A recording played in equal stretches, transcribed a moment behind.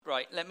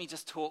Right, let me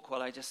just talk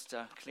while I just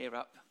clear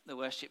up the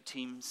worship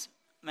team's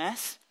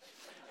mess.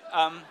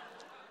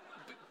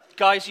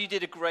 Guys, you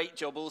did a great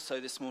job also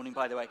this morning,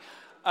 by the way.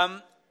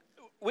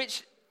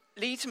 Which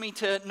leads me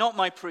to not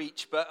my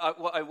preach, but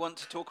what I want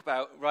to talk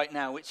about right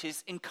now, which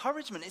is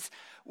encouragement.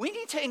 We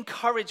need to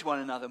encourage one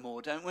another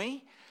more, don't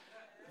we?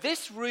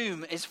 This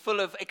room is full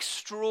of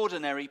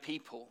extraordinary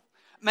people,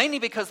 mainly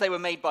because they were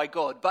made by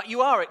God, but you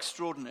are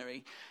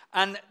extraordinary.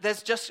 And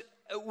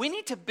we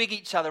need to big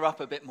each other up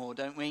a bit more,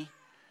 don't we?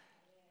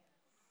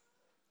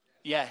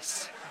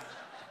 Yes.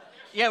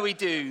 Yeah, we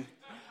do.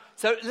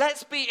 So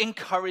let's be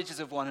encouragers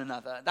of one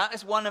another. That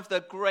is one of the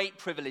great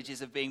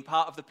privileges of being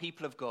part of the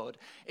people of God.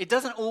 It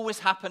doesn't always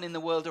happen in the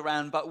world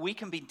around, but we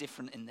can be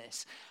different in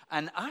this.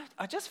 And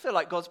I just feel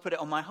like God's put it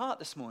on my heart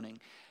this morning.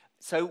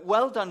 So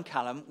well done,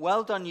 Callum.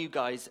 Well done, you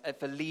guys,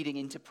 for leading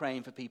into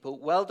praying for people.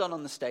 Well done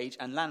on the stage.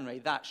 And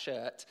Lanray, that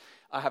shirt,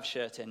 I have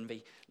shirt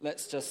envy.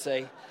 Let's just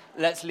say,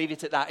 let's leave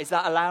it at that. Is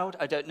that allowed?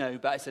 I don't know,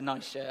 but it's a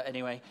nice shirt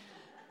anyway.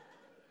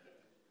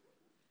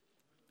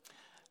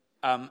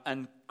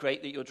 And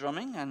great that you're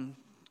drumming, and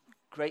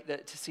great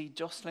to see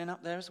Jocelyn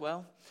up there as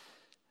well.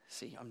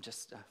 See, I'm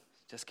just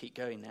keep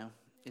going now.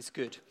 It's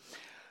good.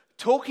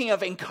 Talking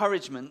of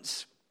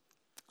encouragements,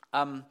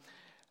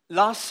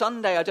 last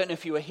Sunday, I don't know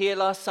if you were here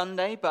last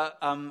Sunday, but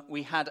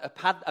we had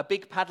a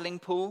big paddling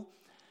pool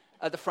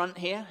at the front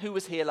here. Who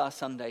was here last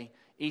Sunday?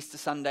 Easter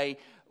Sunday.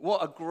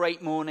 What a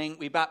great morning.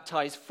 We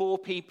baptized 4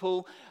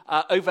 people.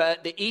 Over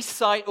at the east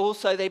side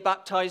also, they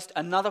baptized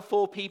another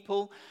 4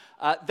 people.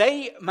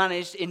 They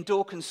managed in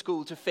Dorcan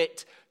School to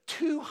fit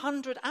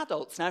 200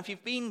 adults. Now, if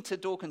you've been to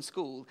Dorcan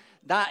School,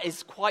 that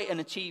is quite an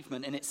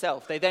achievement in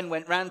itself. They then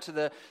went round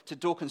to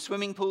Dorcan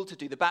swimming pool to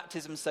do the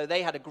baptism, so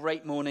they had a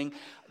great morning.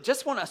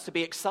 Just want us to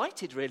be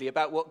excited, really,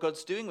 about what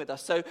God's doing with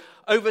us. So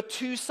over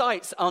 2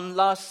 sites on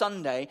last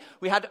Sunday,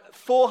 we had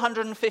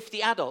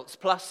 450 adults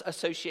plus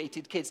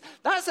associated kids.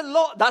 That's a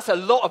lot. That's a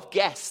lot of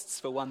guests,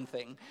 for one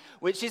thing,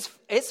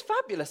 it's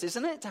fabulous,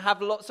 isn't it, to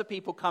have lots of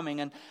people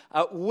coming and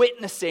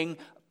witnessing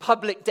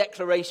public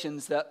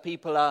declarations that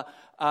people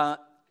are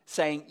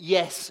saying,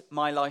 yes,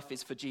 my life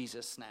is for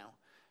Jesus now.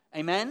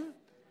 Amen?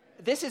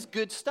 This is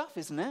good stuff,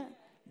 isn't it?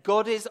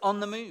 God is on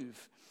the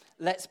move.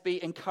 Let's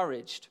be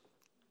encouraged.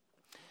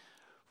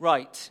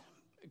 Right.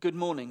 Good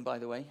morning, by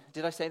the way.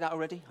 Did I say that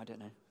already? I don't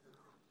know.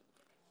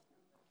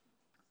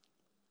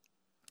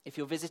 If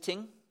you're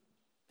visiting,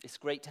 it's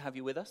great to have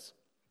you with us.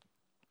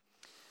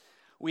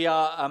 We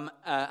are,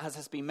 as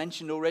has been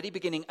mentioned already,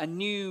 beginning a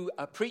new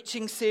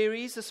preaching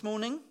series this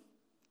morning.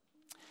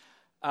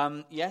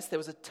 Yes, there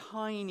was a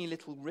tiny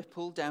little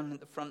ripple down at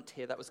the front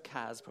here. That was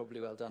Kaz,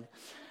 probably well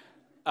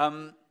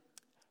done.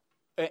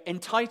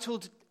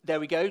 Entitled,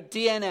 there we go,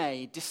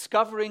 DNA,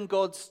 Discovering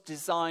God's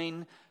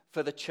Design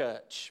for the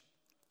Church.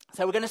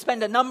 So we're going to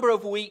spend a number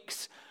of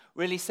weeks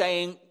really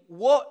saying,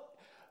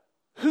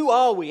 who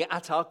are we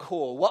at our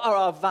core? What are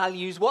our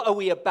values? What are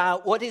we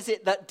about? What is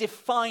it that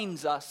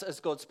defines us as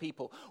God's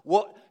people?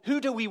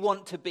 Who do we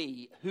want to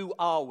be? Who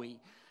are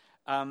we?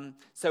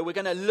 So we're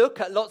going to look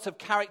at lots of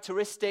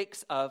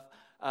characteristics of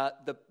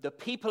the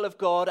people of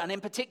God, and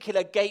in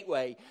particular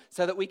Gateway,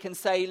 so that we can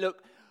say,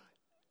 look,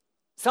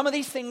 some of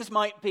these things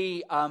might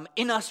be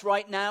in us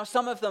right now.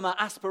 Some of them are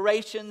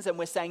aspirations, and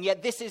we're saying, yeah,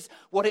 this is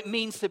what it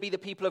means to be the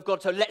people of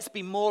God, so let's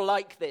be more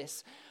like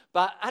this.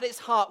 But at its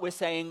heart, we're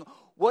saying,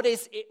 what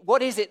is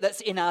it that's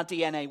in our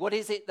DNA? What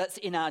is it that's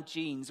in our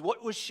genes? What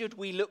should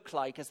we look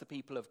like as the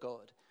people of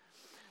God?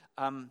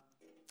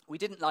 We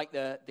didn't like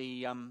the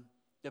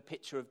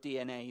picture of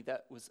DNA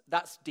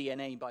that's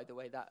DNA, by the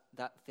way,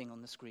 that thing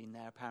on the screen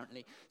there,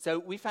 apparently. So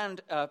we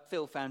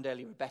Phil found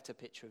earlier a better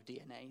picture of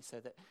DNA so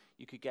that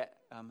you could get,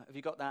 have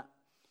you got that?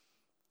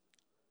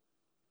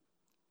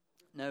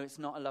 No, it's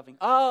not a loving,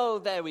 oh,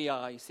 there we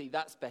are, you see,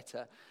 that's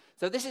better.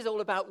 So this is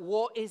all about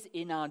what is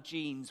in our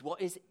genes,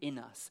 what is in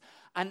us.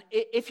 And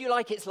if you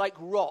like, it's like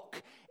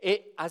rock,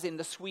 as in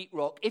the sweet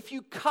rock. If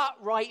you cut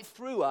right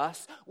through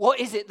us, what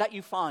is it that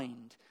you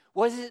find?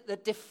 What is it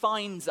that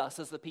defines us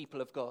as the people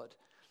of God?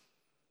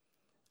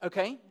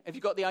 Okay, have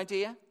you got the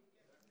idea?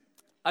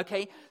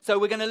 Okay, so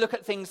we're going to look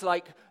at things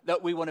like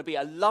that we want to be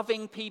a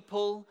loving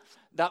people,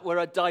 that we're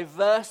a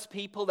diverse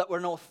people, that we're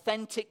an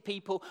authentic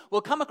people.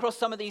 We'll come across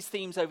some of these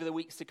themes over the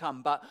weeks to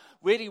come, but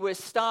really we're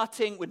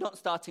not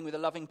starting with a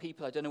loving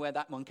people. I don't know where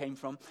that one came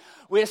from.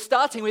 We're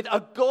starting with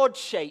a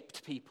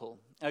God-shaped people,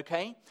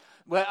 okay?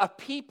 We're a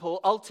people,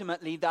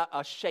 ultimately, that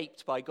are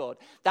shaped by God.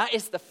 That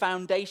is the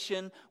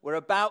foundation. We're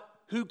about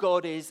who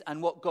God is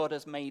and what God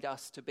has made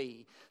us to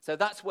be. So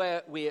that's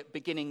where we're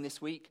beginning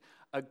this week,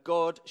 a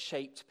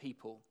God-shaped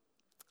people.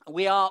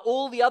 We are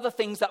all the other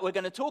things that we're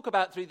going to talk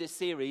about through this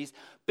series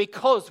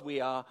because we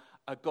are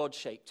a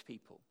God-shaped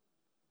people.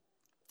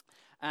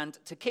 And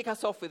to kick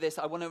us off with this,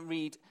 I want to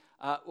read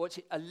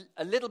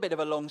a little bit of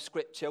a long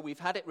scripture. We've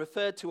had it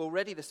referred to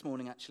already this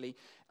morning, actually,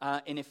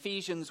 in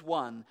Ephesians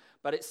 1.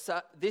 But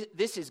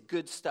this is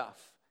good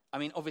stuff. I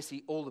mean,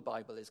 obviously, all the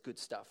Bible is good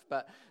stuff.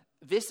 But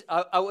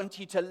I want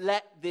you to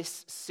let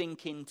this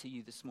sink into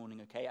you this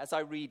morning, okay? As I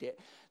read it,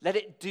 let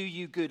it do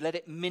you good. Let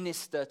it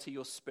minister to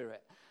your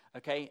spirit,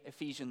 okay?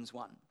 Ephesians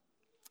 1.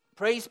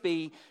 Praise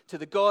be to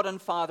the God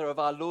and Father of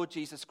our Lord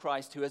Jesus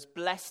Christ, who has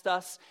blessed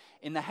us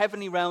in the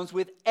heavenly realms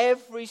with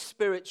every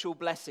spiritual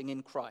blessing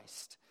in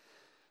Christ.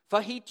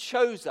 For he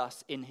chose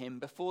us in him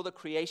before the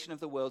creation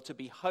of the world to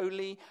be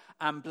holy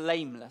and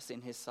blameless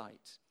in his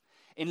sight.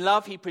 In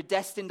love, he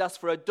predestined us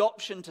for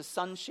adoption to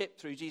sonship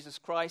through Jesus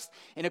Christ,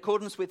 in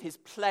accordance with his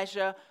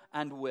pleasure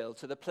and will,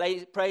 to the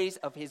praise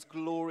of his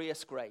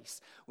glorious grace,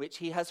 which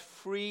he has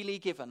freely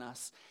given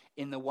us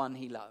in the one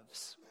he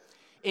loves.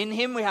 In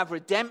him we have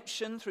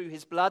redemption through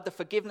his blood, the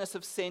forgiveness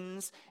of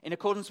sins, in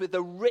accordance with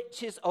the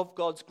riches of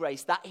God's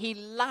grace that he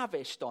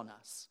lavished on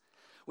us.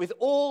 With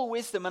all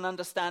wisdom and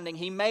understanding,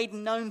 he made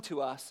known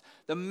to us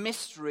the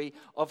mystery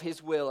of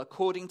his will,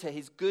 according to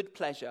his good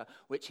pleasure,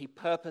 which he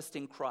purposed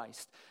in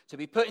Christ, to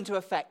be put into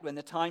effect when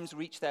the times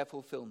reach their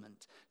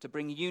fulfillment, to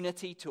bring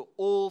unity to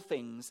all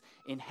things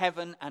in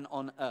heaven and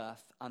on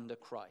earth under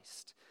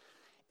Christ.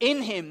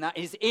 In him, that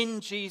is,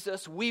 in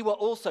Jesus, we were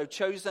also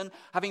chosen,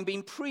 having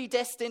been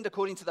predestined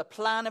according to the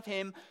plan of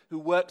him who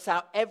works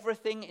out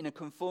everything in a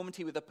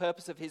conformity with the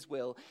purpose of his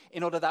will,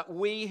 in order that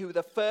we, who were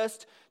the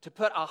first to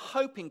put our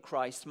hope in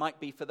Christ, might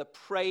be for the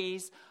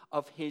praise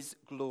of his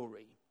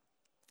glory.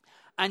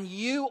 And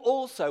you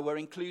also were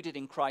included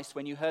in Christ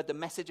when you heard the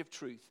message of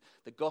truth,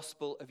 the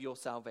gospel of your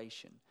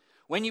salvation.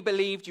 When you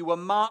believed, you were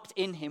marked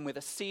in him with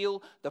a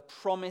seal, the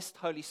promised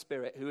Holy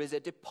Spirit, who is a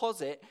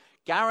deposit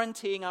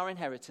guaranteeing our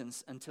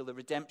inheritance until the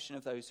redemption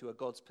of those who are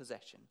God's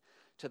possession,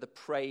 to the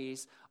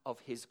praise of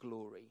his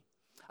glory.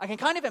 I can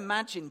kind of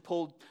imagine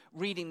Paul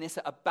reading this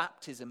at a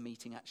baptism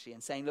meeting, actually,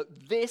 and saying, look,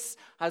 this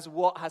is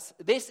what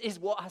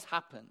has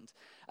happened.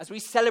 As we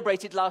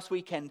celebrated last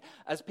weekend,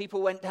 as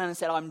people went down and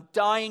said, I'm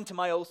dying to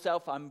my old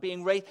self, I'm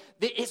being raised.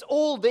 It's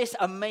all this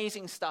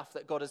amazing stuff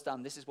that God has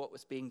done. This is what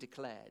was being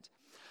declared.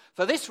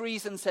 For this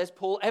reason, says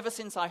Paul, ever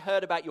since I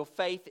heard about your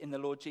faith in the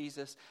Lord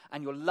Jesus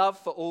and your love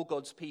for all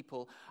God's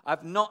people,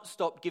 I've not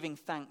stopped giving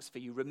thanks for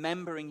you,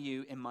 remembering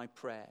you in my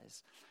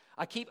prayers.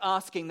 I keep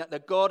asking that the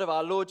God of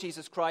our Lord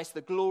Jesus Christ,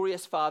 the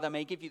glorious Father,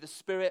 may give you the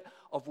spirit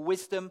of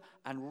wisdom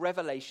and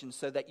revelation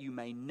so that you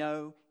may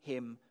know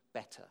him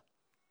better.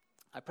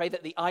 I pray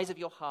that the eyes of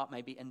your heart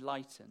may be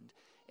enlightened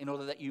in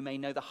order that you may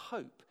know the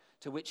hope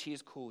to which he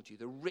has called you,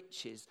 the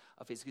riches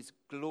of his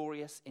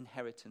glorious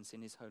inheritance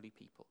in his holy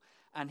people,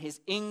 and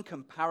his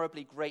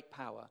incomparably great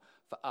power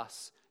for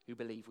us who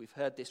believe. We've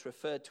heard this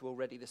referred to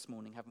already this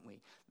morning, haven't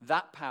we?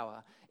 That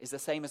power is the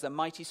same as the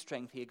mighty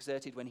strength he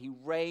exerted when he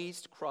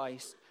raised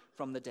Christ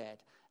from the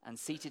dead and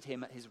seated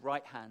him at his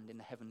right hand in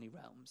the heavenly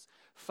realms,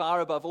 far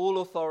above all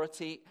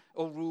authority,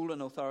 all rule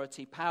and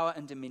authority, power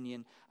and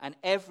dominion, and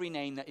every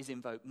name that is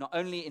invoked, not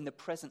only in the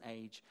present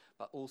age,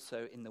 but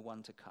also in the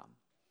one to come.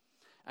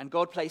 And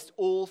God placed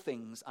all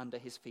things under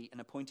his feet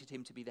and appointed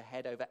him to be the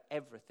head over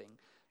everything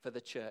for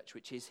the church,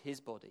 which is his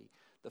body,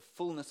 the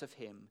fullness of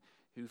him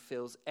who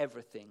fills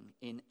everything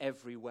in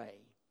every way.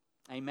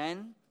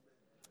 Amen?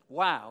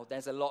 Wow,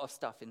 there's a lot of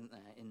stuff in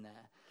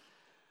there.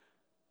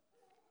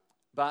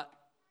 But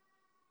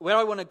where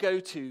I want to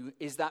go to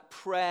is that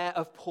prayer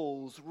of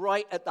Paul's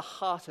right at the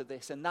heart of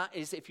this. And that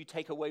is, if you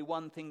take away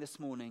one thing this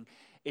morning,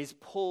 is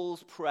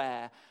Paul's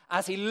prayer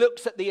as he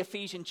looks at the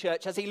Ephesian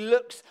church, as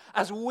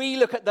we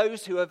look at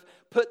those who have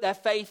put their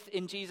faith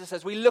in Jesus,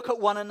 as we look at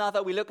one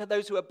another, we look at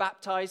those who were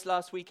baptized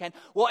last weekend.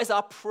 What is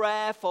our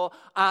prayer for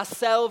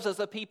ourselves as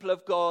the people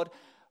of God?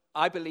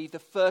 I believe the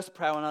first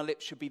prayer on our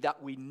lips should be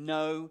that we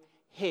know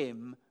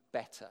him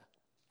better.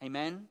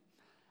 Amen?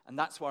 And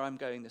that's where I'm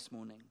going this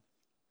morning.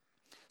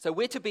 So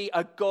we're to be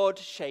a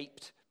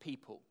God-shaped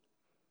people.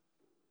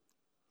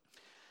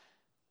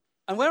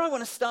 And where I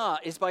want to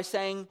start is by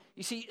saying,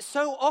 you see,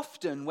 so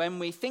often when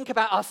we think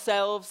about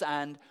ourselves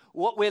and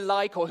what we're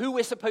like or who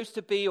we're supposed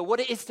to be or what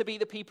it is to be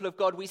the people of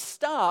God, we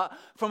start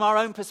from our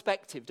own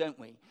perspective, don't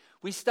we?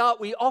 We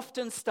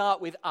often start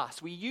with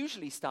us. We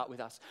usually start with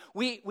us.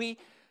 We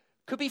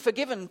could be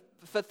forgiven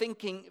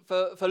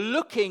for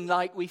looking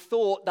like we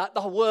thought that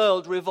the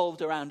world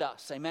revolved around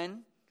us.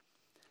 Amen?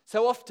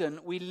 So often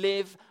we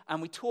live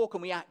and we talk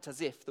and we act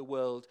as if the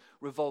world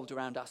revolved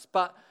around us.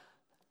 But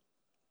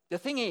the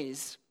thing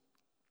is,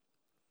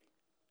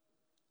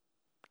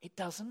 it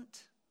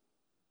doesn't.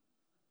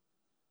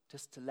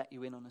 Just to let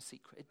you in on a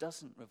secret, it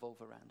doesn't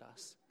revolve around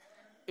us.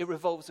 It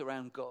revolves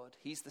around God.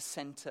 He's the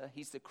center.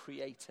 He's the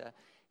creator.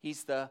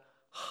 He's the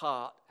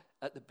heart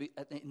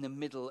in the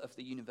middle of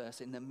the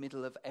universe, in the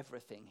middle of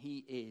everything.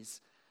 He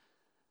is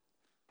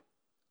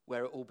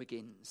where it all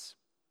begins.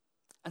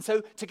 And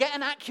so to get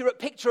an accurate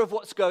picture of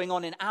what's going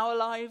on in our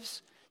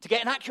lives, to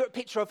get an accurate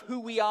picture of who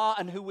we are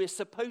and who we're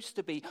supposed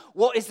to be,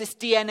 what is this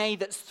DNA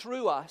that's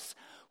through us,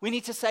 we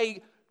need to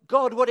say,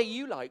 God, what are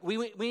you like?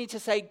 We need to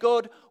say,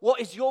 God,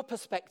 what is your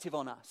perspective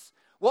on us?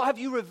 What have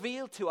you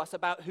revealed to us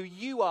about who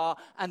you are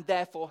and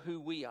therefore who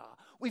we are?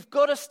 We've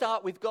got to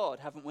start with God,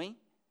 haven't we?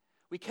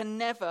 We can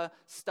never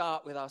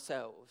start with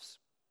ourselves.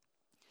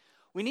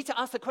 We need to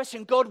ask the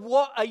question, God,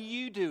 what are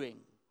you doing?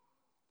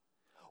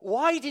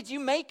 Why did you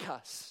make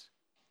us?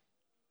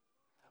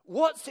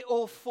 What's it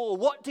all for?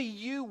 What do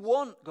you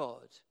want,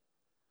 God?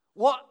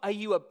 What are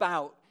you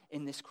about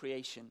in this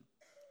creation?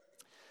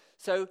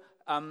 So,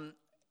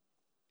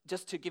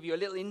 just to give you a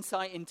little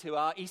insight into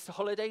our Easter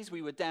holidays,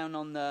 we were down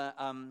on the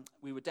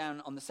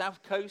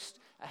south coast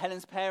at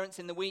Helen's parents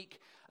in the week.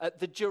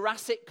 The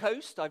Jurassic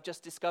Coast, I've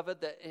just discovered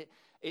that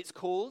it's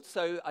called.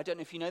 So I don't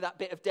know if you know that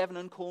bit of Devon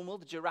and Cornwall,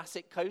 the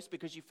Jurassic Coast,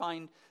 because you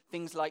find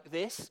things like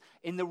this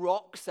in the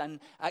rocks, and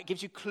it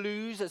gives you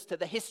clues as to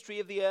the history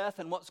of the earth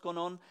and what's gone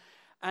on.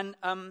 And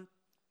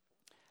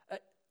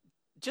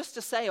just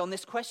to say on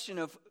this question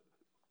of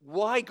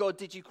why, God,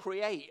 did you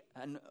create,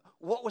 and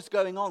what was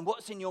going on,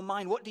 what's in your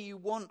mind, what do you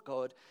want,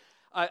 God?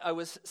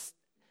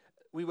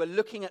 We were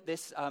looking at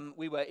this.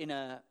 We were in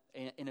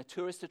a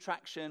tourist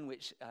attraction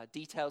which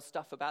details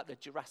stuff about the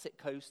Jurassic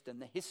Coast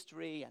and the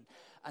history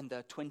and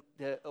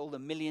all the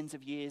millions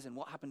of years and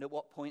what happened at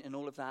what point and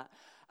all of that.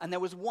 And there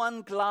was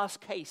one glass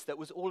case that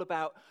was all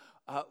about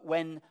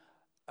when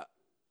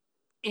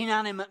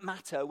inanimate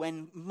matter,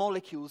 when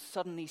molecules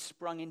suddenly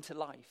sprung into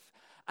life.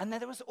 And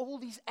there was all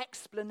these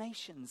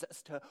explanations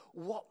as to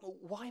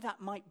why that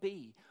might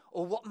be,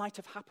 or what might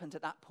have happened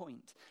at that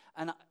point.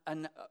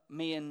 And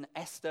me and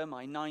Esther,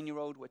 my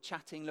 9-year-old, were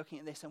chatting, looking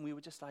at this, and we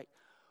were just like,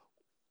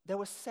 there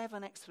were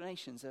 7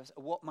 explanations of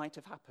what might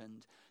have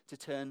happened to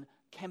turn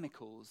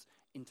chemicals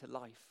into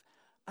life.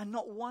 And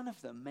not one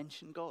of them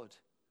mentioned God.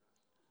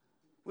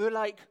 We were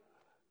like,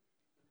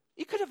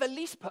 you could have at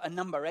least put a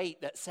number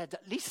 8 that said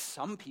at least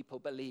some people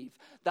believe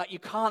that you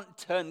can't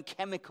turn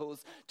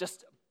chemicals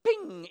just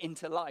bing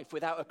into life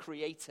without a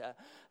creator.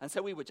 And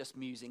so we were just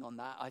musing on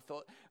that. I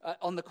thought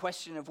on the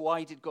question of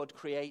why did God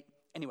create.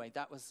 Anyway,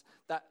 that was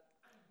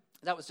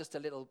just a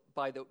little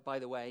by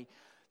the way.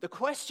 The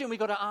question we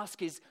got to ask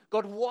is,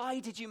 God, why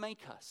did you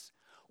make us?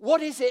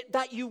 What is it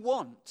that you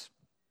want?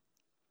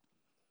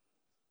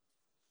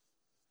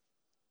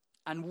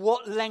 And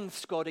what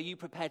lengths, God, are you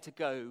prepared to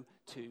go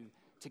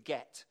to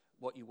get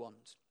what you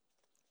want?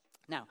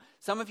 Now,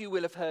 some of you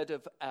will have heard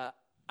of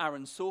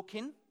Aaron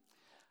Sorkin.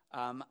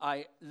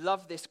 I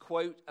love this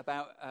quote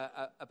about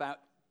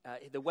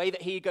the way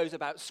that he goes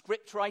about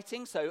script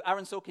writing. So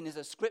Aaron Sorkin is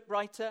a script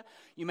writer.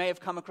 You may have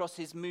come across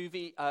his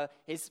movie,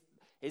 his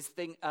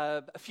thing,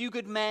 A Few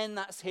Good Men,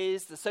 that's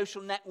his, The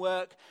Social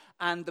Network,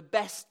 and the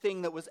best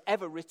thing that was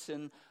ever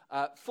written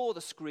for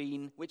the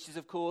screen, which is,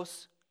 of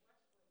course,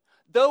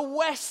 The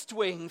West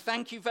Wing.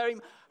 Thank you very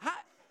much.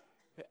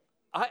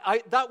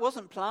 That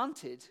wasn't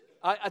planted.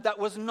 That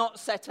was not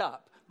set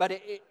up.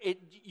 But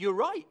you're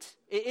right.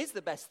 It is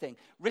the best thing.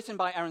 Written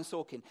by Aaron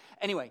Sorkin.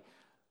 Anyway,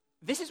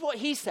 this is what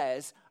he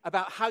says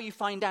about how you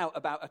find out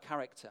about a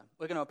character.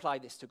 We're going to apply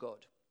this to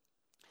God.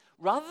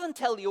 Rather than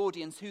tell the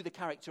audience who the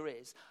character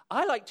is,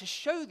 I like to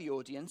show the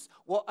audience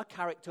what a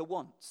character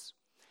wants.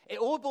 It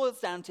all boils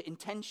down to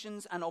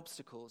intentions and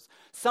obstacles.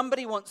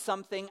 Somebody wants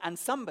something, and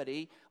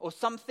somebody or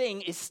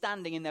something is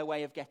standing in their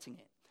way of getting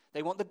it.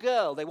 They want the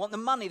girl, they want the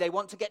money, they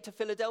want to get to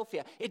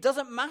Philadelphia. It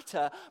doesn't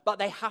matter, but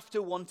they have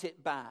to want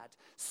it bad.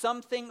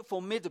 Something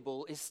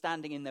formidable is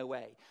standing in their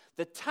way.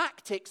 The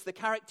tactics the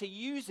character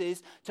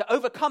uses to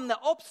overcome the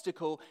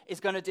obstacle is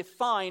going to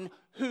define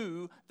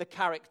who the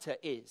character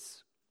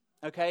is.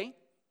 Okay?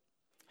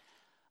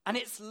 And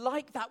it's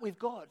like that with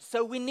God.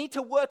 So we need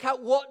to work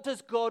out, what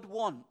does God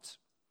want?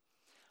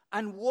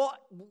 And what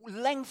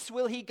lengths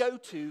will he go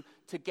to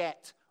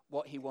get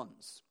what he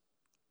wants?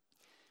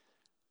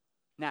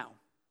 Now,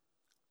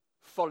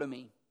 follow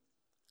me.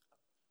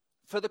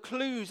 For the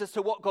clues as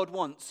to what God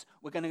wants,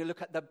 we're going to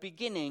look at the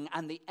beginning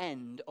and the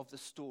end of the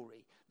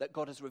story that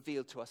God has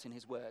revealed to us in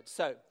his word.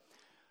 So,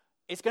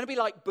 it's going to be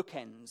like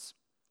bookends,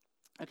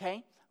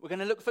 okay? We're going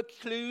to look for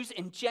clues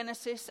in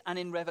Genesis and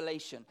in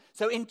Revelation.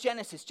 So in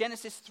Genesis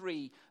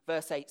 3,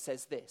 verse 8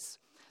 says this: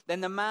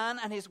 Then the man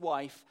and his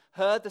wife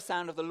heard the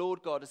sound of the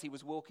Lord God as he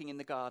was walking in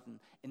the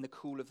garden in the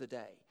cool of the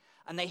day.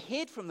 And they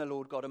hid from the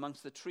Lord God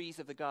amongst the trees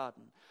of the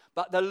garden.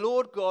 But the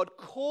Lord God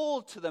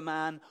called to the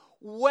man,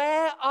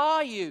 "Where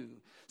are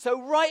you?" So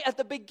right at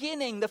the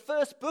beginning, the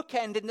first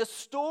bookend in the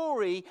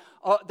story,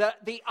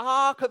 the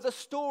arc of the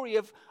story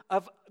of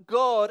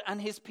God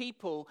and his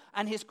people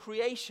and his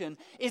creation,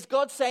 is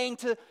God saying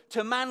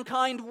to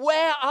mankind,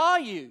 "Where are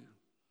you?"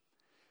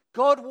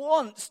 God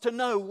wants to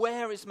know,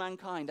 where is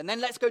mankind? And then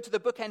let's go to the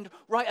bookend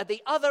right at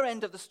the other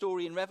end of the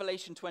story in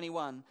Revelation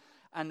 21.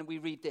 And we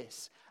read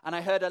this: And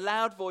I heard a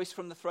loud voice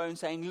from the throne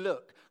saying,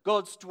 "Look,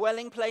 God's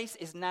dwelling place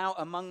is now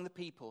among the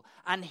people,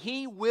 and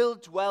he will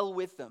dwell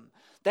with them.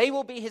 They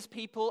will be his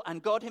people,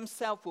 and God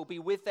himself will be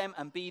with them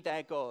and be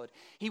their God.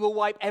 He will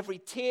wipe every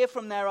tear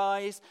from their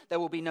eyes. There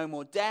will be no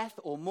more death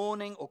or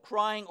mourning or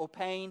crying or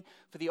pain,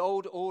 for the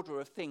old order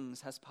of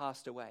things has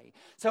passed away."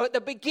 So at the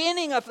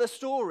beginning of the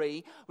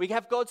story, we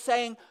have God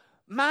saying,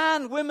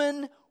 "Man,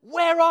 woman,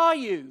 where are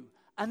you?"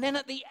 And then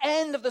at the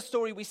end of the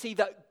story, we see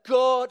that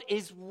God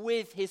is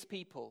with his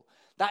people,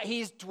 that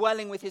he's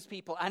dwelling with his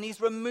people, and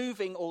he's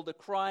removing all the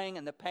crying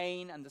and the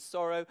pain and the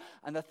sorrow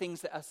and the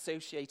things that are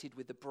associated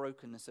with the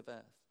brokenness of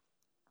earth.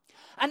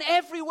 And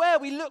everywhere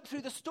we look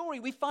through the story,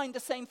 we find the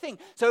same thing.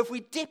 So if we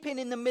dip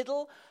in the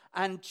middle,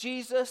 and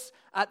Jesus,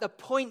 at the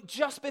point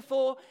just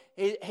before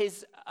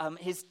his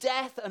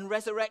death and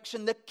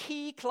resurrection, the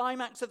key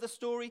climax of the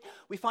story,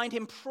 we find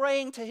him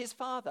praying to his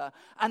Father.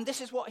 And this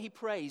is what he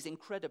prays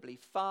incredibly.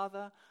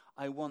 Father,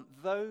 I want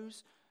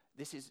those,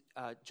 this is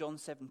John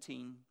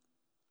 17,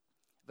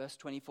 verse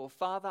 24.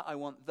 Father, I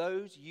want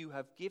those you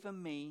have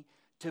given me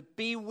to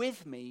be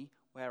with me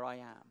where I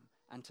am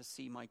and to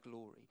see my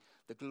glory.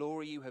 The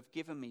glory you have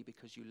given me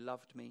because you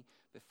loved me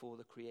before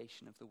the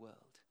creation of the world.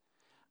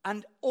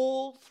 And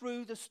all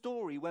through the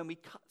story, when we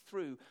cut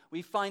through,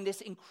 we find this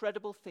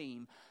incredible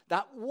theme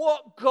that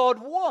what God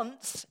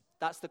wants,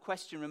 that's the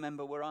question,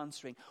 remember, we're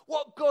answering.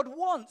 What God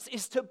wants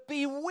is to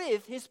be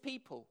with his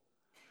people.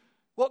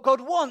 What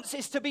God wants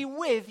is to be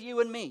with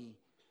you and me.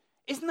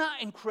 Isn't that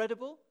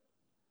incredible?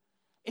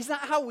 Is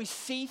that how we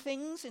see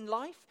things in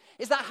life?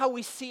 Is that how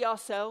we see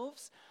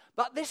ourselves?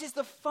 But this is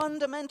the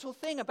fundamental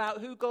thing about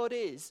who God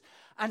is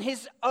and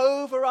his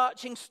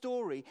overarching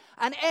story.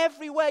 And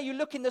everywhere you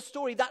look in the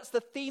story, that's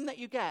the theme that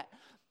you get.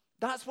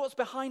 That's what's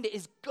behind it,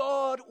 is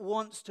God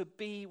wants to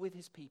be with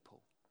his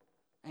people.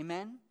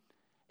 Amen?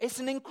 It's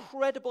an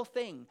incredible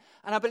thing.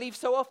 And I believe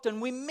so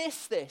often we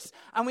miss this.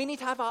 And we need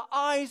to have our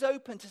eyes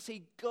open to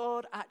see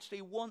God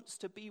actually wants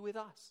to be with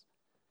us.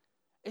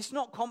 It's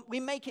not, we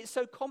make it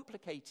so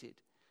complicated.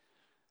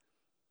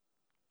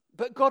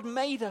 But God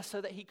made us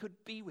so that he could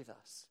be with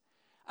us.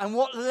 And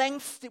what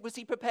lengths was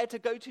he prepared to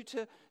go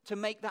to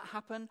make that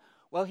happen?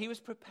 Well, he was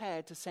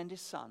prepared to send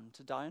his son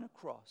to die on a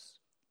cross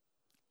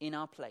in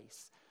our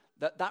place.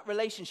 That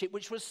relationship,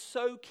 which was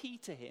so key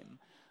to him,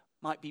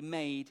 might be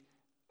made,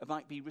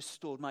 might be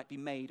restored, might be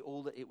made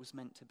all that it was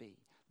meant to be.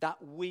 That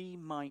we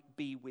might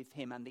be with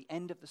him. And the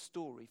end of the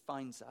story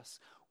finds us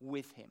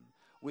with him,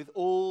 with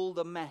all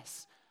the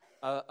mess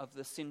of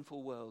the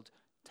sinful world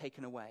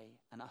taken away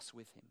and us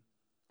with him.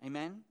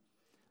 Amen?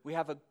 We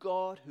have a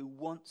God who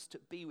wants to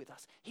be with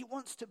us. He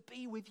wants to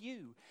be with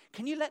you.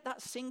 Can you let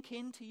that sink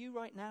into you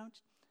right now?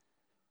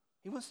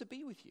 He wants to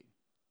be with you.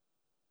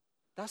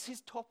 That's his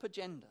top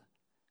agenda,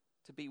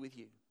 to be with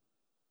you.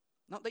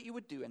 Not that you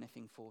would do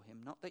anything for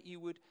him, not that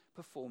you would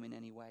perform in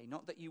any way,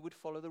 not that you would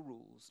follow the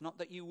rules, not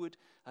that you would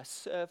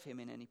serve him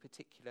in any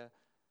particular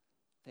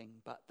thing,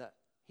 but that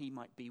he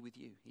might be with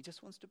you. He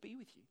just wants to be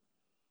with you.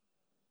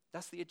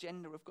 That's the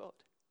agenda of God.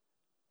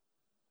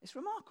 It's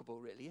remarkable,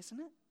 really, isn't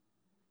it?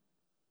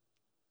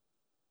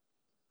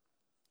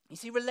 You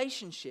see,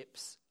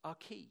 relationships are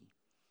key.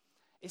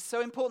 It's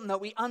so important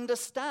that we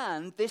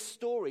understand this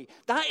story.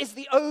 That is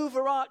the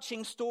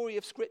overarching story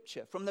of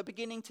Scripture from the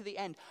beginning to the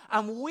end.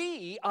 And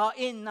we are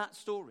in that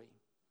story.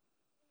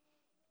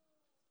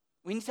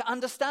 We need to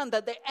understand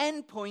that the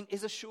end point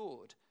is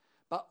assured,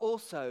 but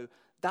also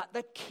that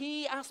the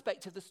key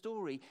aspect of the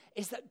story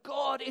is that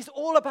God is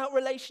all about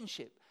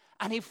relationship.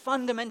 And he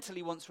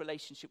fundamentally wants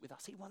relationship with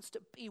us. He wants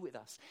to be with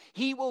us.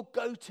 He will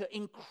go to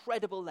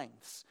incredible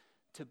lengths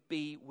to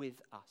be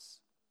with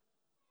us.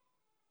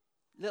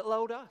 Little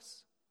old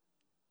us.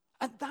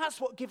 And that's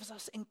what gives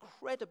us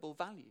incredible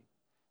value,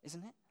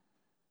 isn't it?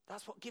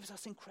 That's what gives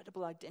us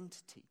incredible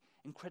identity,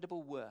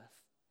 incredible worth.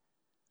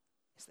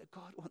 It's that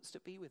God wants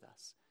to be with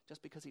us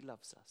just because he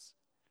loves us.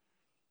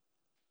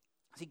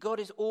 See, God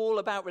is all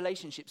about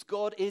relationships.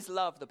 God is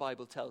love, the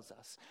Bible tells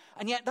us.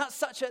 And yet that's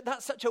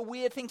such a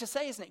weird thing to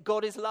say, isn't it?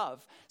 God is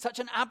love. Such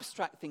an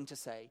abstract thing to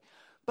say.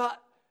 But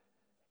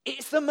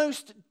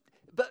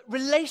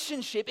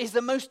relationship is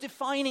the most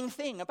defining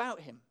thing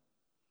about him.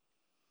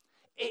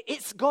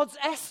 It's God's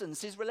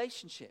essence, his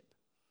relationship.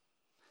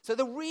 So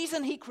the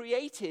reason he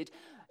created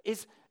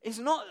is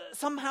not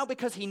somehow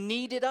because he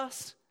needed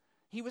us.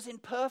 He was in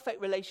perfect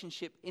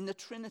relationship in the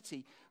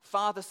Trinity,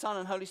 Father, Son,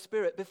 and Holy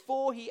Spirit,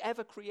 before he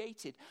ever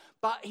created.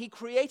 But he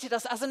created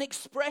us as an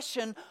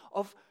expression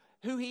of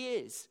who he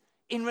is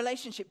in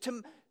relationship,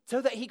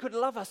 so that he could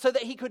love us, so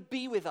that he could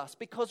be with us,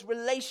 because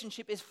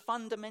relationship is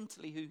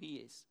fundamentally who he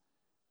is.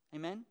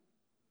 Amen?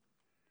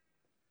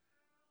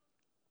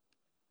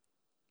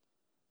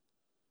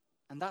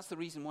 And that's the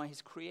reason why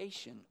his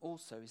creation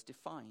also is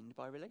defined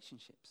by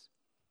relationships.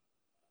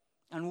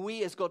 And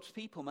we as God's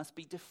people must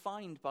be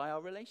defined by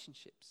our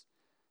relationships.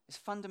 It's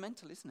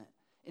fundamental, isn't it?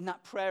 In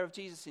that prayer of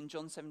Jesus in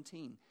John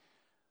 17,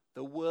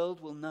 the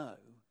world will know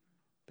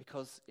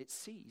because it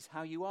sees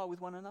how you are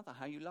with one another,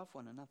 how you love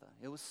one another.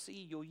 It will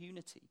see your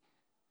unity.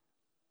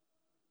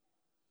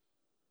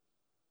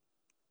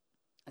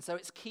 And so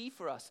it's key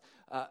for us,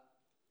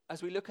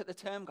 as we look at the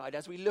term guide,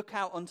 as we look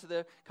out onto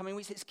the coming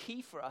weeks, it's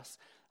key for us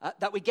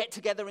that we get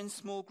together in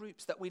small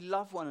groups, that we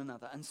love one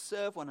another and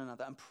serve one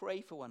another and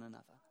pray for one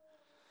another.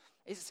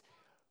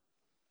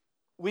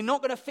 We're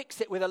not going to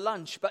fix it with a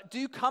lunch, but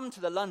do come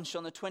to the lunch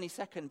on the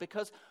 22nd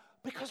because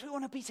we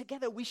want to be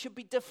together. We should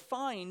be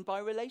defined by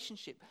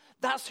relationship.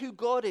 That's who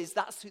God is.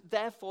 That's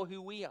therefore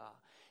who we are.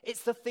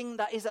 It's the thing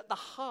that is at the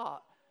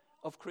heart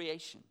of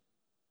creation.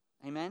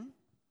 Amen?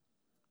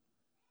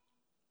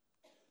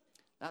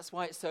 That's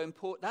why it's so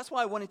important. That's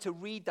why I wanted to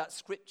read that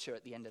scripture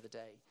at the end of the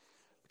day.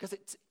 Because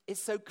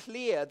it's so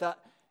clear that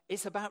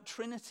It's about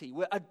Trinity.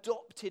 We're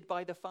adopted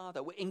by the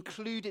Father. We're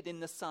included in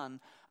the Son.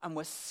 And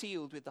we're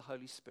sealed with the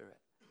Holy Spirit.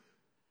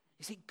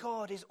 You see,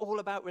 God is all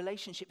about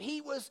relationship.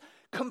 He was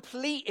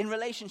complete in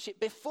relationship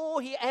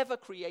before he ever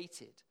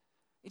created.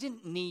 He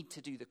didn't need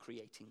to do the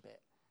creating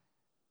bit.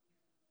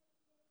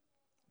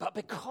 But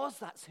because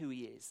that's who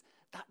he is,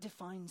 that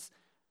defines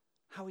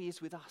how he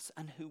is with us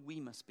and who we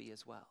must be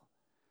as well.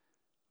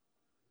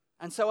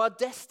 And so our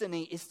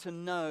destiny is to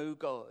know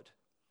God.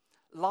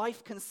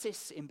 Life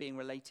consists in being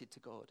related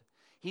to God.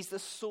 He's the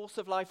source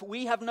of life.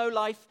 We have no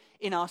life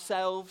in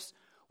ourselves.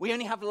 We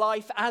only have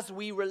life as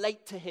we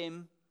relate to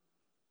him.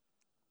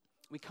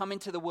 We come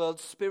into the world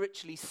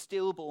spiritually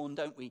stillborn,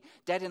 don't we?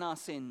 Dead in our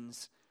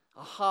sins.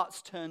 Our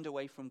hearts turned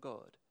away from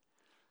God.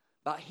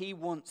 But he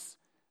wants,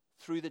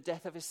 through the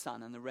death of his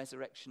Son and the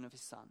resurrection of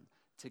his Son,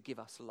 to give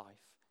us life.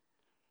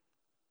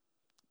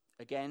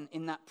 Again,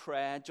 in that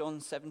prayer, John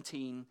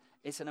 17,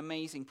 it's an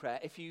amazing prayer.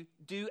 If you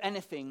do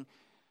anything,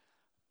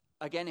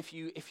 again,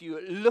 if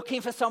you're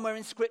looking for somewhere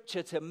in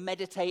Scripture to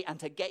meditate and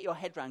to get your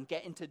head around,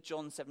 get into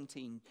John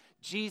 17,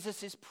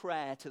 Jesus'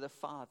 prayer to the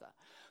Father.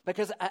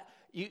 Because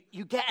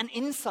you get an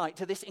insight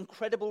to this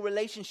incredible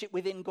relationship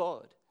within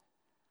God,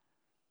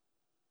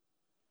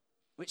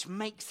 which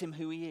makes him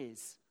who he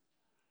is.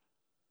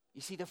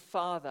 You see the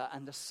Father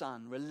and the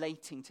Son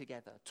relating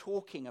together,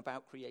 talking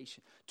about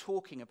creation,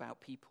 talking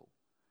about people.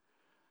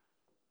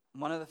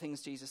 And one of the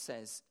things Jesus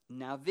says,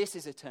 now this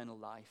is eternal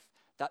life,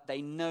 that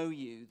they know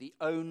you, the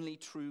only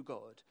true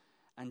God,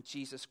 and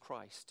Jesus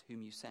Christ,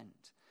 whom you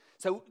sent.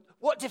 So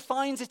what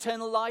defines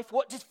eternal life?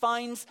 What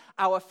defines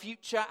our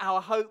future,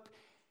 our hope?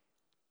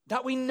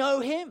 That we know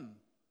him.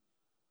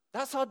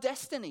 That's our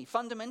destiny,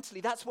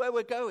 fundamentally. That's where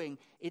we're going.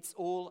 It's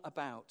all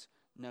about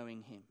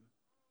knowing him.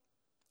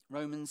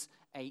 Romans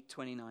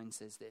 8:29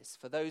 says this,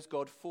 for those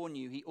God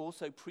foreknew, he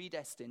also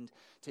predestined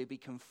to be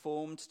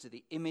conformed to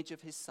the image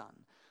of his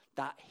Son,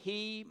 that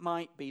he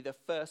might be the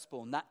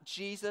firstborn, that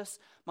Jesus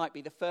might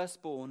be the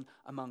firstborn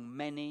among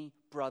many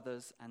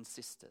brothers and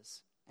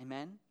sisters.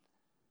 Amen?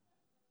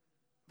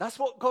 That's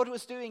what God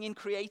was doing in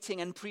creating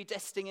and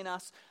predestining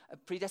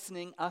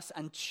us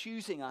and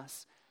choosing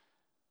us,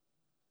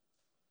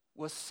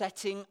 was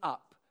setting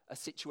up a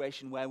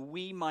situation where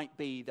we might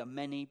be the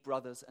many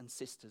brothers and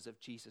sisters of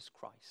Jesus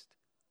Christ.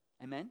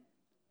 Amen?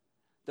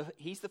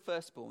 He's the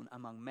firstborn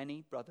among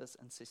many brothers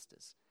and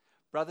sisters.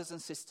 Brothers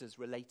and sisters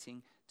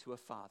relating to a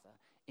father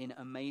in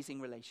amazing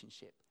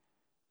relationship.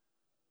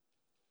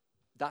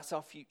 That's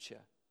our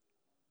future,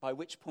 by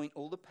which point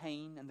all the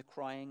pain and the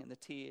crying and the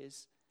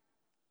tears,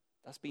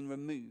 that's been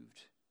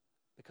removed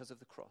because of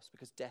the cross,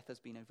 because death has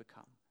been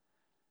overcome.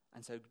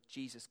 And so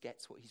Jesus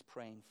gets what he's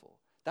praying for.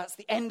 That's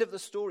the end of the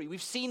story.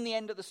 We've seen the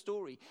end of the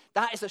story.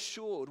 That is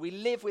assured. We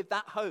live with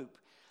that hope.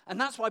 And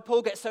that's why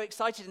Paul gets so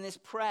excited in this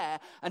prayer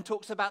and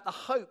talks about the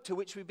hope to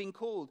which we've been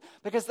called.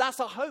 Because that's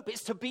our hope.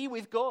 It's to be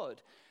with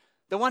God.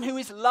 The one who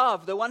is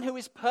love, the one who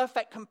is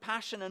perfect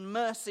compassion and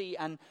mercy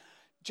and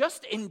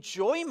just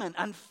enjoyment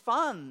and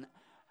fun.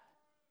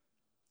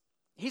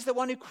 He's the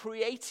one who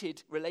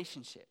created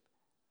relationship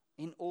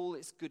in all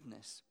its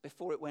goodness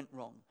before it went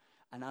wrong.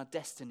 And our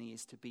destiny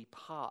is to be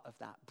part of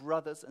that.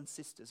 Brothers and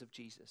sisters of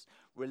Jesus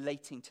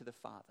relating to the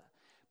Father.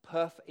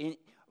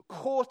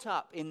 Caught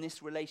up in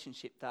this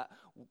relationship that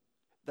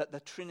the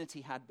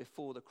Trinity had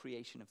before the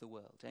creation of the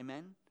world.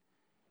 Amen?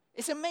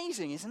 It's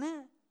amazing, isn't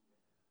it?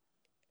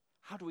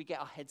 How do we get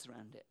our heads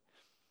around it?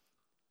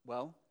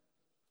 Well,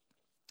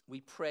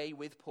 we pray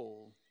with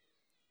Paul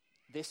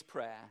this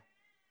prayer.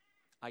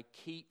 I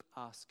keep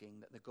asking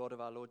that the God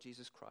of our Lord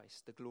Jesus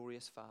Christ, the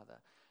glorious Father,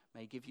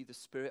 may give you the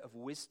spirit of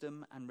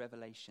wisdom and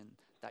revelation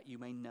that you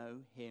may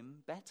know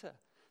him better.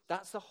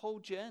 That's the whole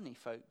journey,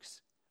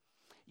 folks.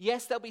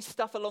 Yes, there'll be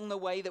stuff along the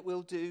way that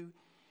we'll do.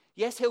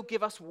 Yes, he'll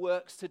give us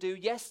works to do.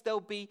 Yes,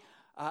 there'll be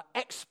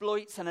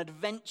exploits and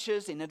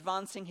adventures in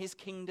advancing his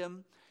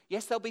kingdom.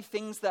 Yes, there'll be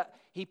things that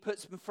he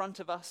puts in front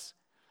of us.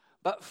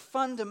 But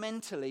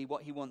fundamentally,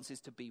 what he wants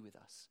is to be with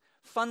us.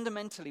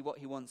 Fundamentally, what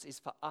he wants is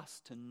for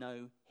us to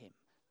know him.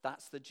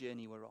 That's the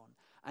journey we're on.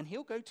 And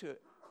he'll go to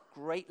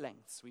great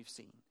lengths, we've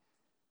seen,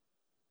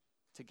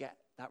 to get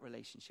that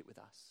relationship with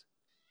us.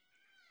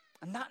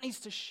 And that needs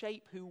to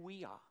shape who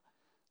we are.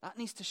 That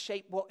needs to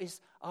shape what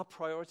is our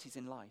priorities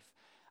in life.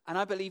 And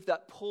I believe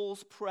that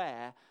Paul's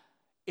prayer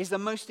is the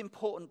most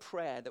important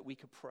prayer that we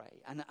could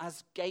pray. And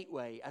as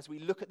Gateway, as we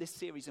look at this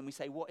series and we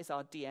say, what is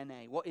our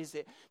DNA? What is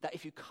it that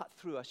if you cut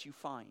through us, you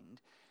find?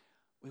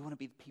 We want to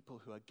be the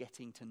people who are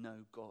getting to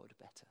know God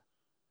better.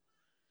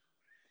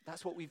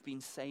 That's what we've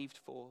been saved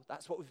for.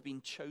 That's what we've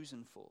been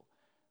chosen for.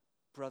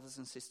 Brothers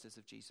and sisters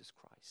of Jesus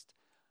Christ.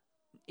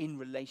 In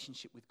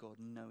relationship with God,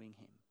 knowing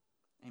him.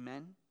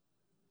 Amen?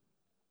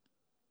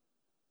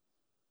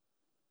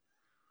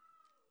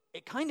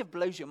 It kind of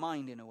blows your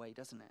mind in a way,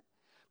 doesn't it?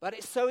 But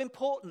it's so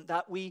important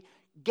that we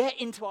get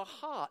into our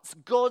hearts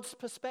God's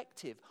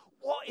perspective.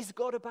 What is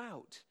God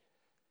about?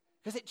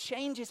 Because it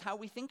changes how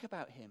we think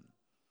about him.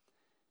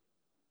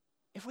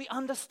 If we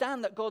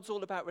understand that God's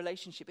all about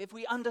relationship, if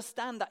we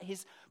understand that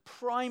his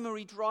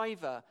primary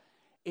driver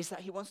is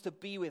that he wants to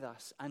be with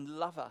us and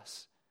love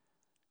us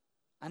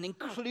and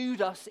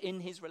include us in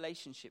his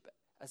relationship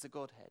as a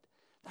Godhead,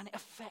 then it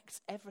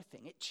affects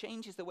everything. It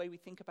changes the way we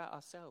think about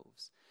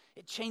ourselves.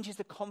 It changes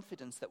the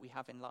confidence that we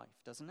have in life,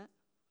 doesn't it?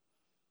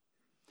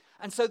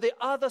 And so the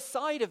other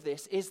side of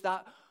this is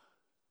that,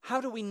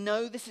 how do we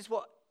know this is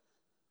what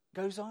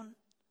goes on?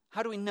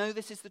 How do we know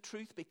this is the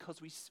truth?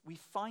 Because we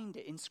find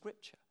it in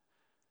Scripture.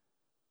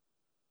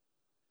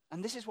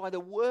 And this is why the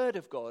Word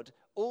of God,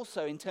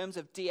 also in terms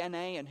of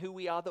DNA and who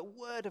we are, the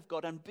Word of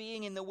God and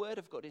being in the Word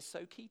of God is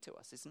so key to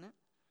us, isn't it?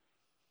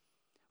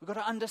 We've got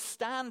to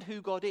understand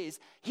who God is.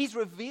 He's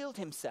revealed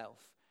himself.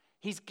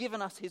 He's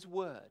given us his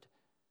Word.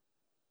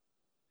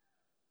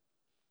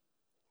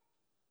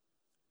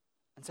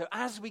 And so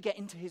as we get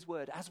into his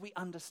Word, as we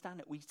understand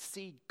it, we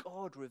see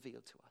God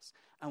revealed to us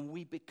and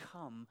we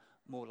become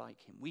more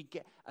like him. We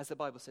get, as the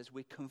Bible says,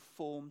 we're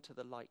conformed to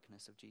the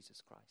likeness of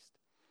Jesus Christ.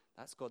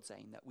 That's God's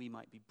aim, that we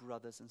might be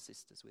brothers and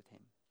sisters with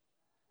him.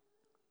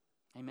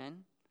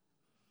 Amen?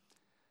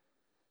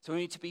 So we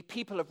need to be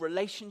people of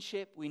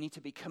relationship. We need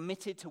to be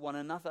committed to one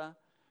another.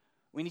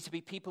 We need to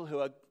be people who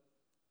are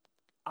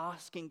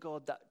asking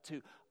God that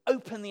to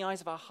open the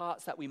eyes of our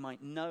hearts that we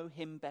might know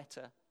him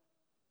better.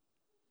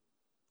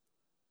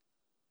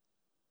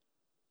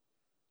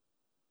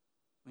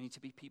 We need to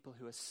be people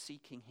who are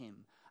seeking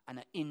him and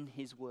are in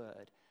his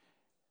Word,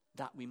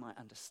 that we might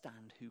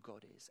understand who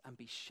God is and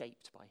be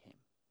shaped by him.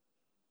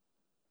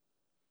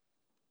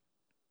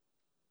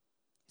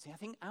 See, I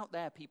think out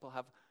there people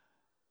have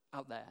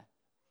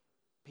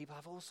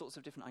all sorts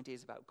of different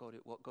ideas about God,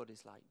 what God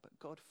is like, but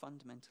God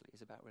fundamentally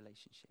is about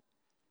relationship.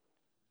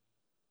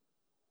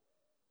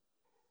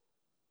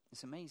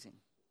 It's amazing.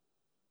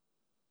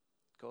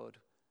 God,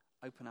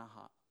 open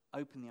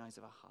the eyes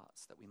of our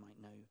hearts that we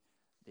might know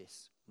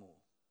this more.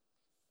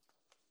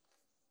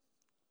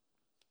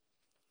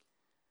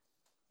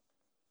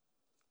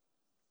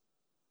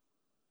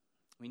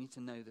 We need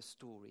to know the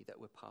story that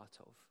we're part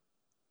of.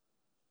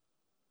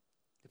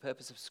 The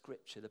purpose of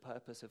Scripture, the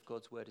purpose of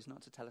God's Word is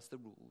not to tell us the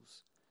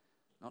rules,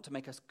 not to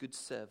make us good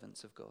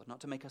servants of God, not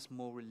to make us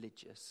more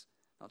religious,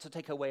 not to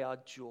take away our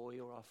joy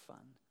or our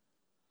fun,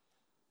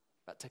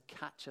 but to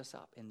catch us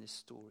up in this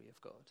story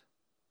of God.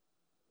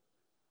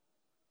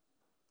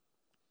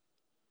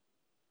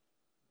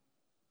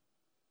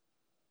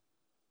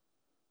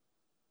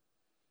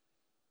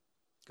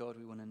 God,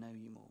 we want to know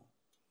you more.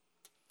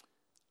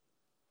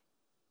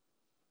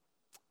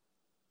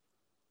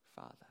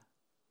 Father,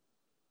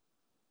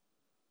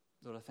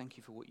 Lord, I thank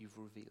you for what you've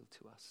revealed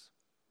to us.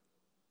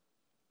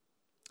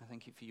 I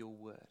thank you for your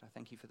Word. I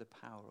thank you for the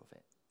power of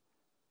it.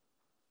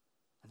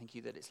 I thank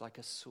you that it's like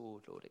a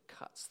sword, Lord. It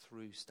cuts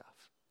through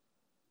stuff.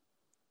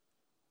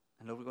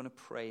 And Lord, we want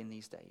to pray in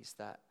these days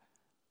that,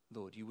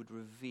 Lord, you would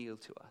reveal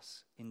to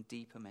us in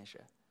deeper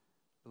measure,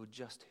 Lord,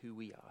 just who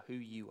we are, who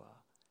you are,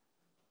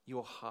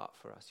 your heart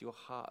for us, your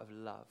heart of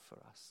love for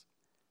us,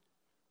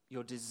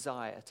 your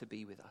desire to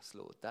be with us,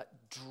 Lord, that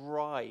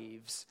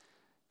drives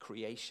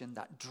creation,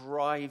 that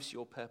drives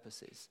your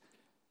purposes,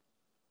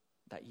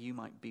 that you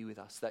might be with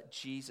us, that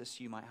Jesus,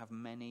 you might have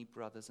many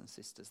brothers and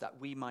sisters, that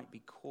we might be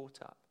caught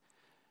up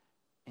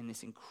in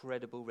this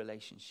incredible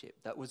relationship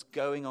that was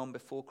going on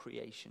before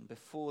creation,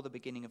 before the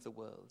beginning of the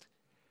world.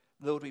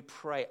 Lord, we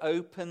pray,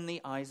 open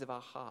the eyes of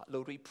our heart.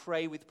 Lord, we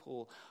pray with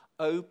Paul,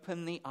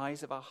 open the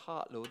eyes of our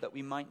heart, Lord, that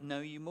we might know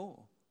you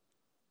more.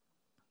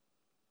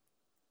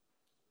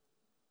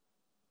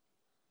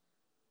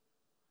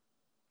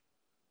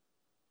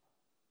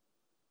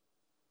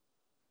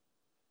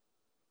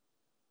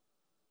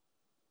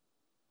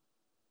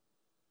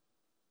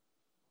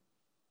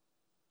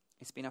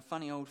 It's been a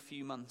funny old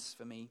few months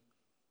for me.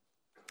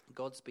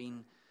 God's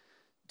been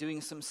doing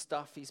some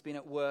stuff. He's been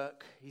at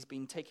work. He's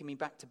been taking me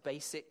back to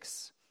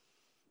basics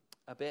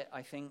a bit,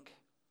 I think.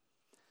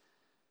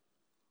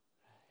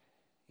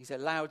 He's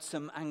allowed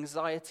some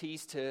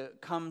anxieties to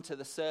come to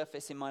the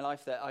surface in my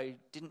life that I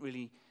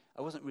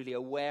wasn't really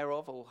aware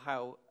of, or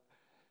how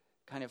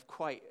kind of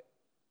quite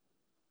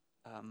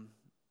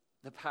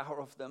the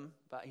power of them.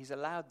 But he's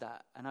allowed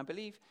that. And I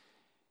believe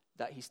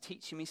that he's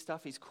teaching me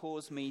stuff. He's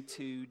caused me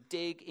to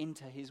dig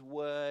into his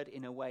Word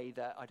in a way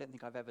that I don't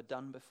think I've ever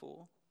done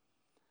before.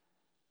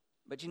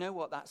 But you know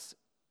what? That's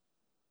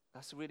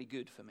really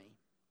good for me.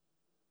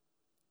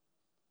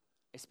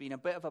 It's been a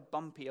bit of a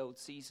bumpy old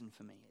season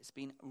for me. It's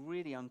been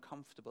really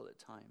uncomfortable at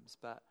times.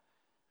 But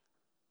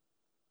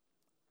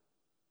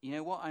you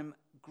know what I'm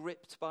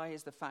gripped by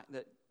is the fact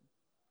that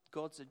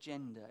God's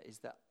agenda is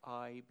that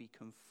I be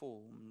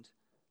conformed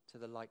to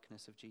the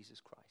likeness of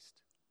Jesus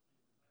Christ.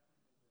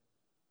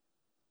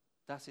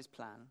 That's his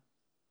plan.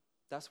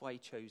 That's why he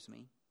chose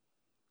me.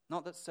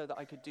 Not that so that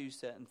I could do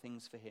certain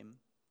things for him,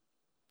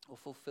 or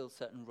fulfill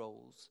certain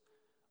roles,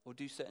 or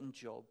do certain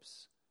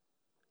jobs,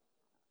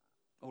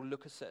 or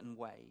look a certain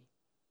way,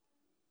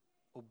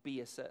 or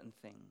be a certain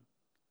thing.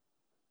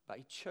 But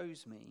he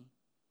chose me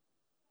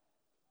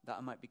that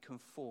I might be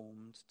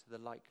conformed to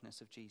the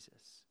likeness of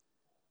Jesus.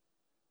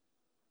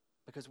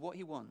 Because what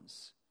he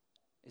wants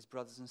is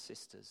brothers and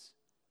sisters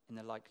in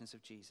the likeness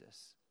of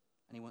Jesus.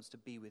 and he wants to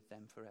be with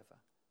them forever.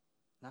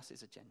 And that's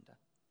his agenda.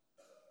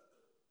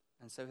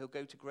 And so he'll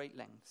go to great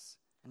lengths,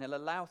 and he'll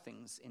allow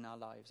things in our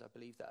lives, I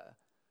believe, that are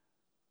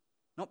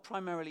not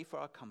primarily for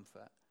our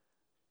comfort,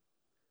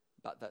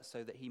 but that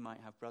so that he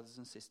might have brothers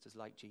and sisters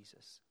like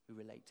Jesus who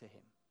relate to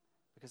him.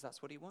 Because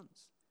that's what he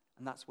wants.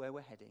 And that's where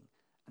we're heading.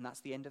 And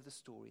that's the end of the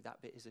story.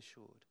 That bit is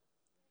assured.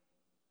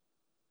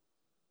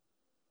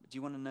 But do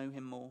you want to know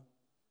him more?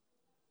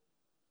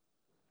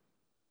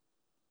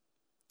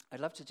 I'd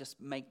love to just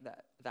make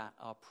that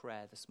our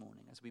prayer this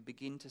morning as we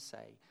begin to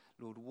say,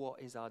 Lord, what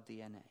is our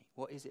DNA?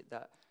 What is it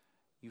that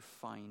you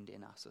find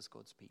in us as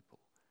God's people?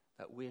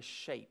 That we're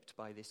shaped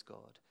by this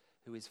God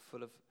who is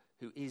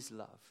who is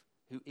love,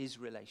 who is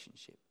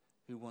relationship,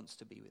 who wants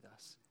to be with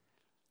us.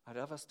 I'd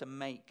love us to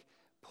make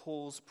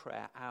Paul's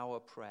prayer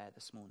our prayer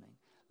this morning.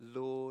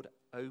 Lord,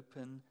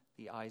 open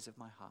the eyes of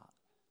my heart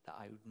that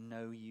I would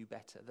know you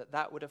better,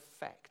 that would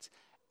affect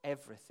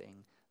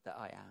everything that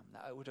I am,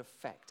 that it would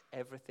affect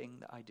everything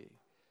that I do,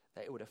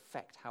 that it would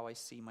affect how I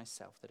see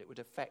myself, that it would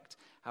affect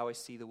how I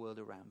see the world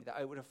around me,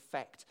 that it would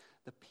affect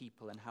the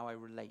people and how I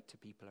relate to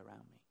people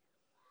around me.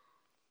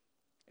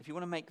 If you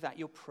want to make that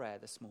your prayer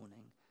this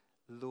morning,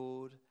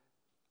 Lord,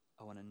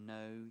 I want to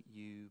know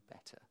you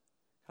better.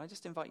 Can I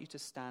just invite you to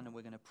stand and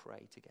we're going to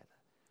pray together?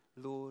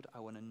 Lord, I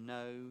want to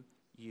know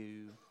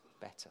you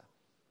better.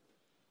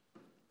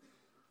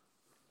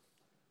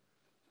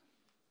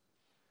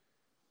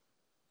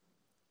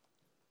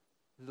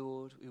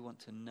 Lord, we want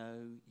to know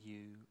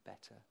you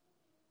better.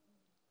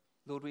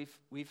 Lord,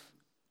 we've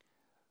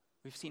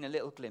seen a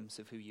little glimpse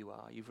of who you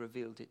are. You've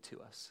revealed it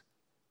to us.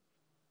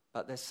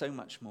 But there's so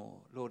much more,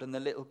 Lord, and the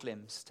little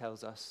glimpse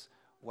tells us,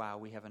 wow,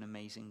 we have an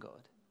amazing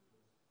God.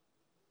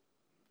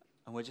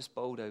 And we're just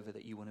bowled over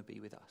that you want to be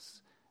with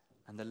us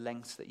and the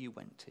lengths that you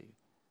went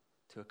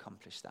to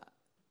accomplish that.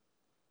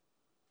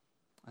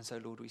 And so,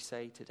 Lord, we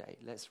say today,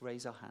 let's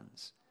raise our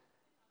hands.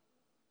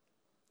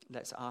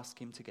 Let's ask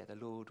him together,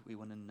 Lord, we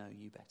want to know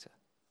you better.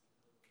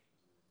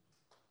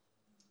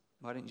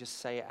 Why don't you just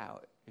say it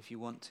out if you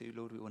want to?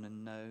 Lord, we want to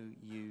know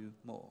you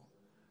more.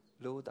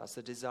 Lord, that's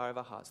the desire of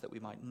our hearts, that we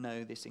might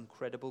know this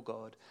incredible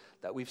God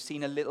that we've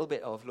seen a little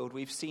bit of. Lord,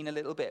 we've seen a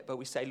little bit, but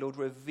we say, Lord,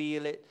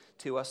 reveal it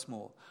to us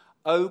more.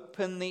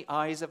 Open the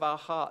eyes of our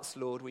hearts,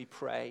 Lord, we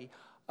pray.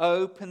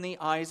 Open the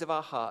eyes of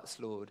our hearts,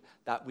 Lord,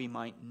 that we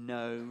might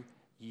know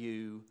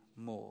you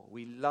more.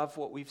 We love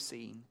what we've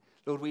seen.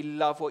 Lord, we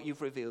love what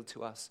you've revealed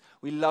to us.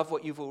 We love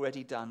what you've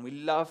already done. We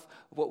love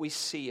what we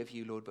see of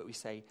you, Lord, but we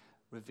say,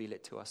 reveal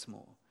it to us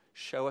more.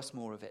 Show us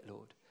more of it,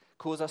 Lord.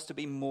 Cause us to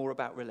be more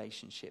about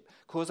relationship.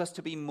 Cause us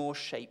to be more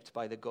shaped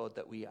by the God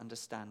that we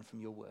understand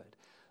from your word.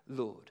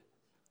 Lord,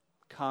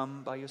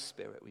 come by your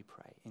Spirit, we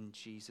pray, in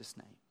Jesus'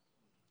 name.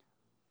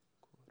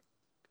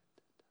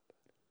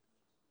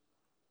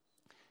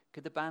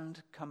 Could the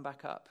band come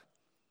back up?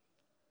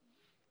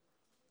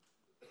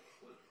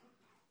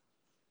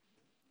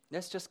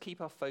 Let's just keep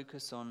our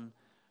focus on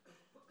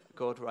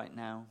God right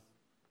now.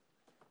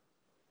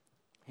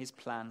 His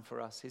plan for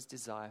us, his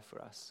desire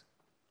for us.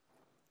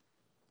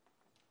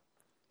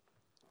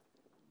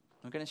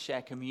 We're going to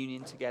share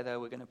communion together.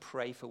 We're going to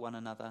pray for one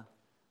another.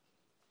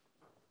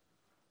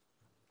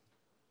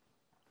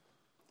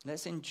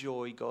 Let's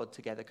enjoy God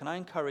together. Can I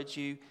encourage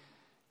you,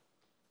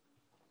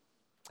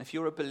 if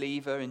you're a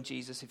believer in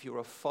Jesus, if you're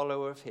a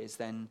follower of his,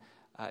 then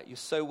you're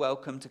so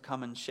welcome to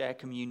come and share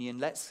communion.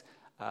 Let's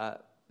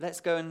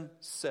go and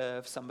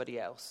serve somebody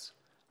else.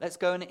 Let's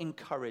go and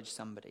encourage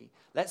somebody.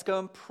 Let's go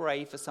and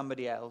pray for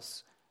somebody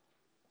else.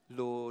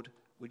 Lord,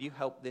 would you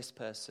help this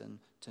person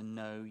to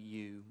know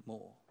you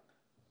more?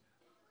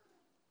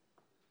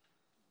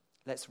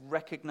 Let's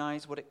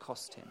recognize what it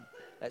cost him.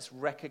 Let's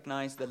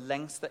recognize the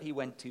lengths that he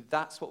went to.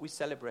 That's what we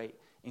celebrate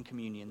in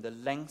communion, the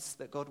lengths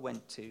that God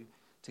went to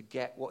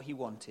get what he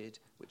wanted,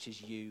 which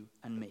is you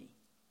and me.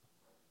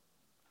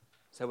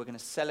 So we're going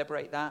to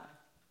celebrate that,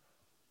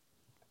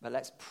 but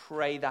let's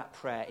pray that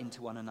prayer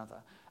into one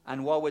another.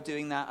 And while we're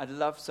doing that, I'd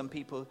love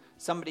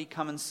somebody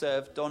come and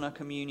serve Donna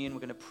communion. We're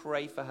going to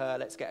pray for her.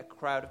 Let's get a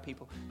crowd of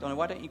people. Donna,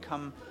 why don't you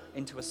come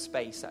into a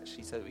space,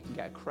 actually, so that we can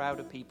get a crowd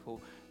of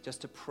people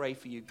just to pray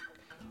for you.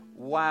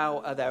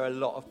 Wow, are there a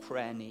lot of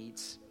prayer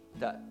needs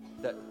that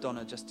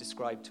Donna just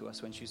described to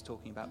us when she was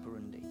talking about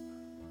Burundi.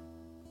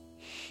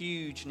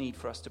 Huge need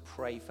for us to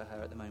pray for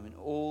her at the moment.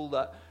 All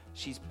that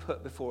she's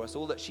put before us,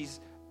 all that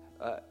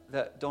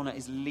that Donna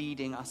is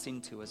leading us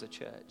into as a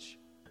church.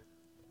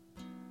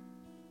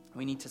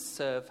 We need to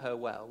serve her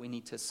well. We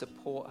need to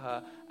support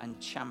her and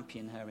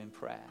champion her in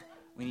prayer.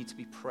 We need to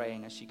be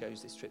praying as she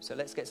goes this trip. So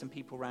let's get some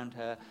people around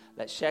her.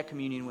 Let's share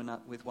communion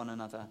with one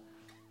another.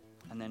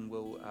 And then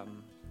we'll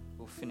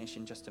finish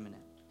in just a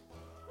minute.